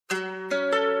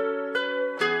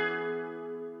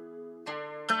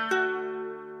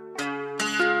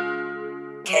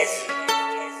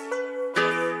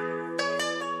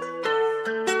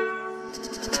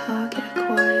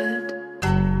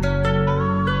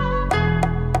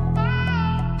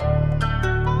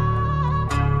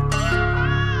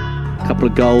couple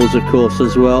of goals, of course,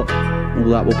 as well. All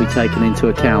that will be taken into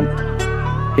account.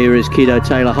 Here is Kido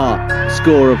Taylor-Hart,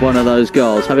 scorer of one of those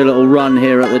goals. Having a little run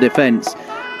here at the defence.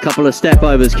 Couple of step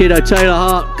overs. Kido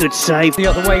Taylor-Hart, good save. The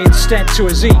other way instead to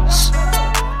Aziz.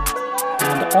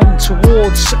 And on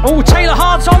towards... Oh,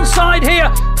 Taylor-Hart's onside here.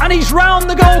 And he's round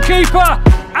the goalkeeper.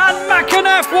 And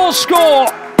McAneff will score.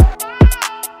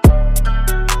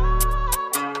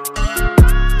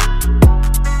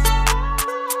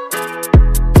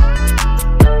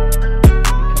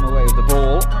 Come away with the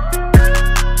ball.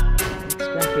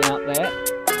 Scrappy out there.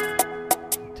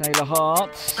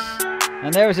 Taylor-Hart.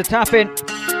 And there is a tap in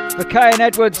for Kay and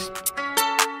Edwards.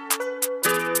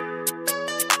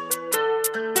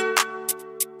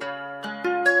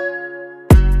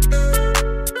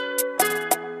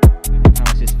 That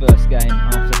was his first game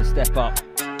after the step up.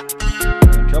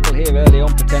 They're in trouble here early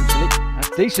on potentially. That's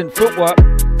decent footwork.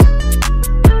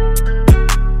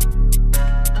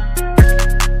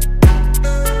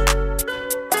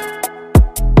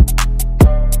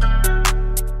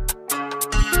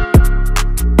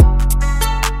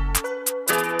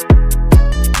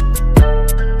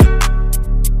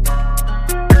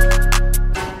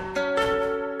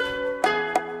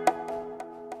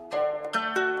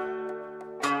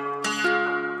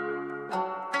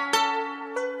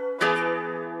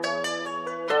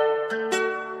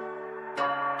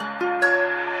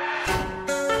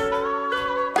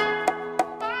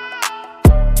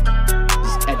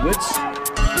 Edwards.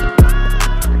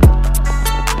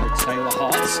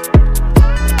 Taylor-Hart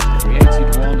created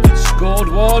one and scored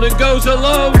one and goes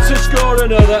alone to score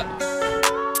another.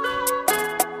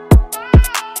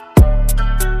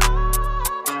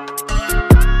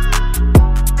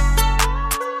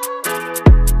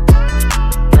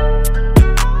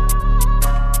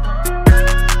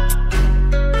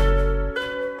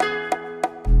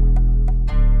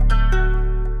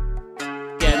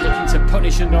 To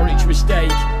punish a Norwich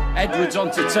mistake. Edwards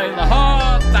onto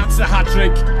Taylor-Hart, that's the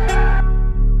hat-trick.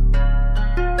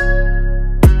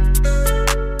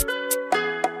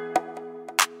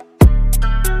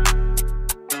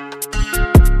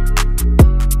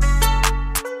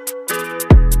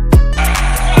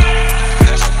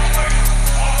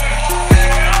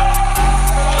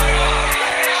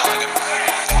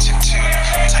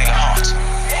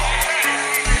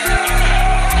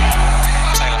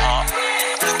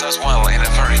 Well, in a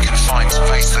very confined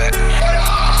space there. An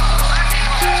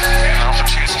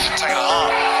opportunity for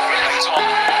Taylor-Hart. Lays on.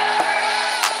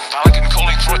 Balogun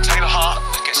calling for a Taylor-Hart.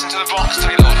 Gets into the box.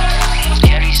 Taylor.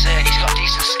 Yeah, he's got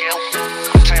decent skill.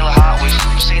 Taylor-Hart,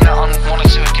 we've seen that on one or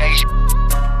two occasions.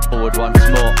 Forward once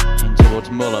more in towards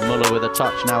Muller. Muller with a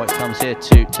touch. Now it comes here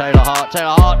to Taylor-Hart.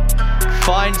 Taylor-Hart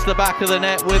finds the back of the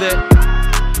net with it.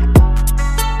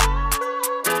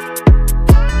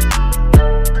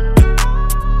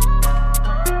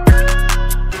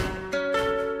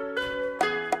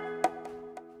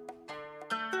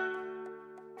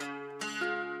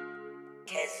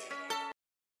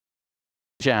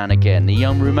 Jan again, the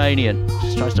young Romanian,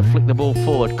 just tries to flick the ball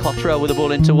forward. Cottrell with the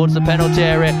ball in towards the penalty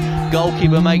area.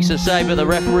 Goalkeeper makes a save, but the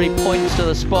referee points to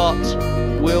the spot.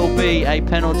 Will be a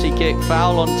penalty kick,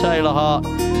 foul on Taylor-Hart.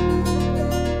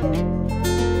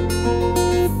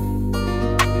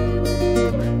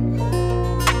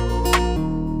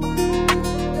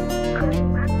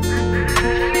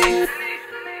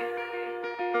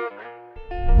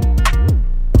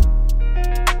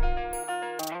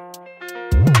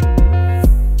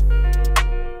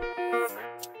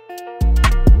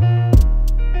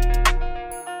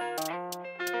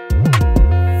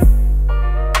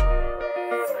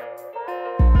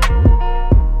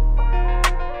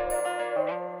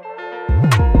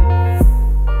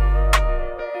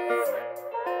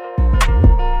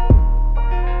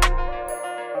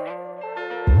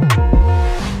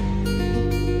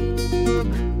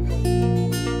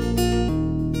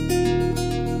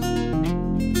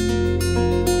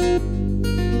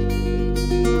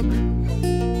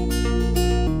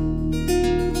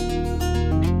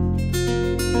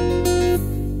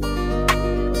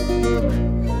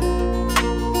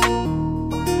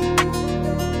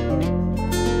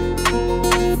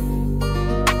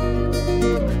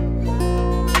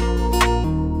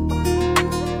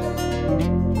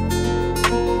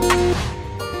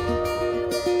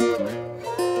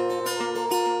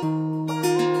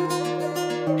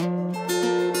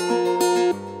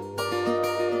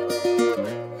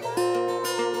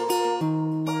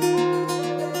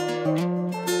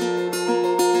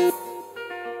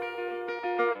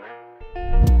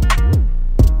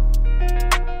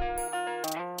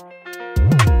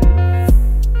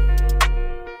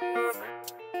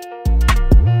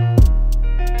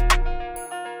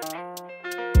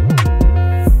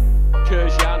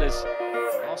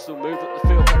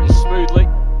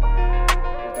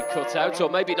 chance, or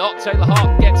maybe not.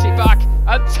 Taylor-Hart gets it back,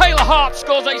 and Taylor-Hart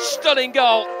scores a stunning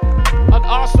goal, and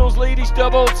Arsenal's lead is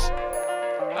doubled.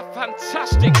 A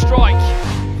fantastic strike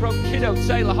from Kido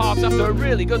Taylor-Hart after a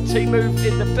really good team move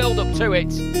in the build-up to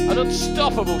it. An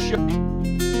unstoppable shot.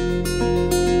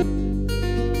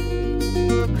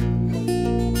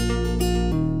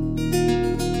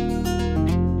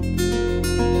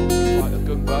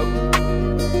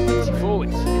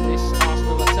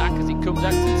 Comes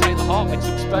out to Taylor-Hart with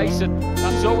some space, and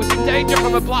that's always in danger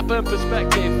from a Blackburn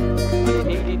perspective. And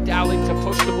it needed Dowling to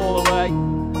push the ball away.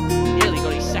 Nearly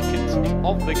got his second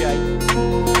of the game.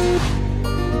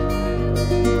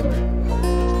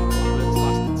 Blackburn's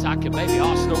last attack, and maybe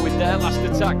Arsenal with their last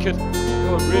attack could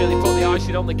go and really put the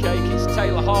icing on the cake. It's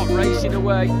Taylor-Hart racing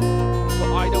away. He's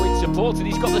got Ido in support, and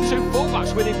he's got the two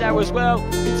fullbacks with him now as well.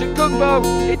 It's a Gumbo,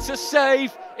 it's a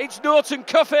save, it's Norton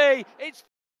Cuffy, it's...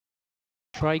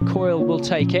 Trey Coyle will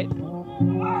take it.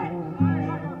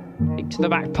 Kick to the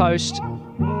back post.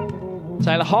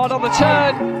 Taylor-Hart on the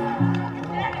turn.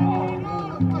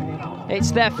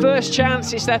 It's their first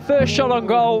chance, it's their first shot on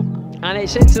goal, and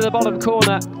it's into the bottom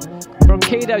corner from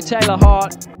Kido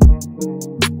Taylor-Hart.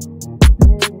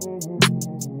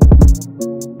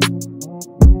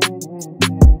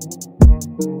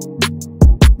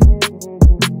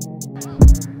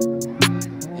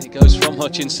 It goes from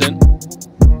Hutchinson.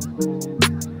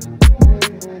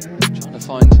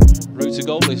 Find route to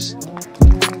goal is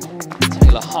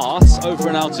Taylor-Hart, over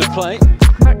and out of play.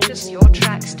 Purchase your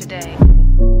tracks today.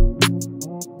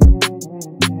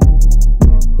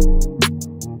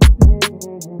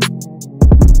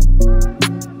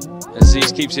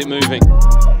 Aziz keeps it moving.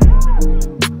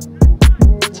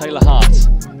 Taylor-Hart.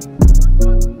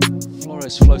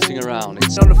 Flores floating around.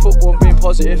 It's on the football and being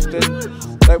positive, then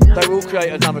they will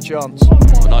create another chance.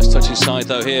 A nice touch inside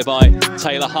though here by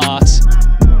Taylor-Hart.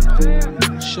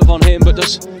 Shove on him, but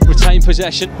does retain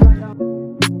possession.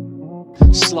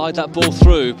 Slide that ball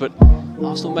through, but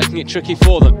Arsenal making it tricky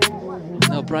for them.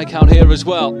 They'll break out here as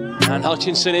well. And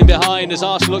Hutchinson in behind as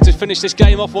Arsenal look to finish this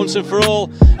game off once and for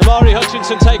all. Amari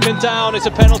Hutchinson taken down, it's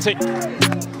a penalty.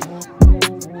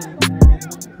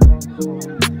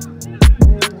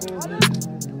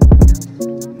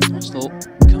 Arsenal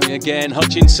coming again,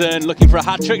 Hutchinson looking for a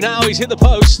hat-trick now, he's hit the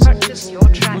post. Purchase your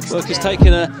tracks Woodwork has today.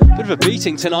 taken a bit of a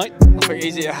beating tonight. I think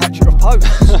he's hit a hat-trick of posts.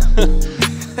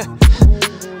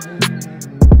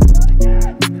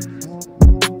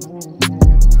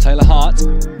 Taylor-Hart.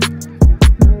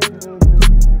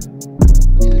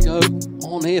 Gonna go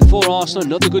on here for Arsenal.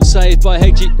 Another good save by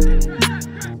Heji.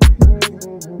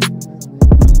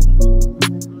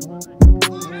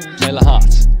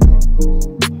 Taylor-Hart.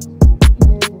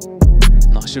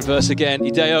 Nice reverse again.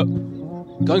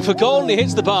 Ideo going for goal and he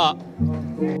hits the bar.